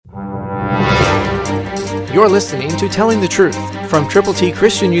You're listening to Telling the Truth from Triple T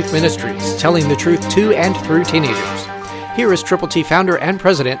Christian Youth Ministries, telling the truth to and through teenagers. Here is Triple T founder and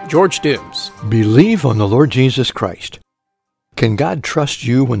president, George Dooms. Believe on the Lord Jesus Christ. Can God trust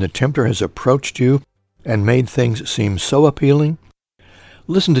you when the tempter has approached you and made things seem so appealing?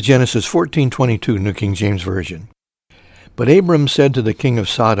 Listen to Genesis 14:22, New King James Version. But Abram said to the king of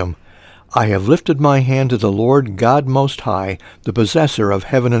Sodom, I have lifted my hand to the Lord God Most High, the possessor of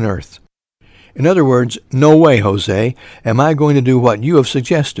heaven and earth. In other words, no way, Jose, am I going to do what you have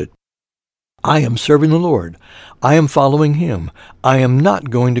suggested. I am serving the Lord. I am following Him. I am not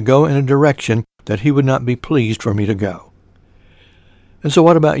going to go in a direction that He would not be pleased for me to go. And so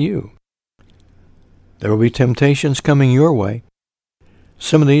what about you? There will be temptations coming your way.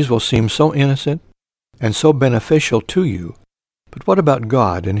 Some of these will seem so innocent and so beneficial to you. But what about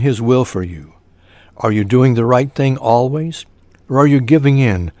God and His will for you? Are you doing the right thing always? Or are you giving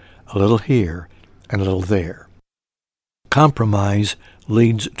in a little here and a little there? Compromise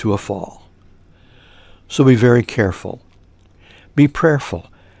leads to a fall. So be very careful. Be prayerful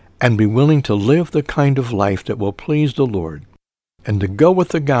and be willing to live the kind of life that will please the Lord and to go with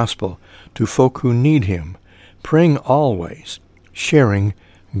the gospel to folk who need Him, praying always, sharing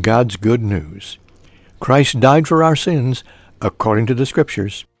God's good news. Christ died for our sins according to the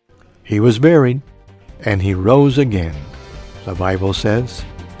Scriptures. He was buried, and He rose again. The Bible says,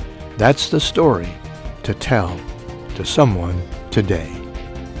 that's the story to tell to someone today.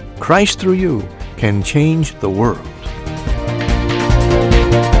 Christ through you can change the world.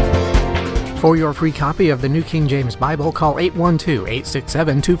 For your free copy of the New King James Bible, call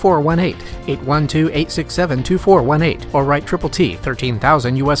 812-867-2418, 812-867-2418, or write Triple T,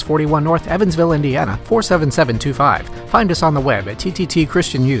 13,000 U.S. 41 North, Evansville, Indiana, 47725. Find us on the web at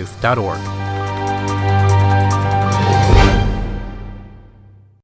tttchristianyouth.org.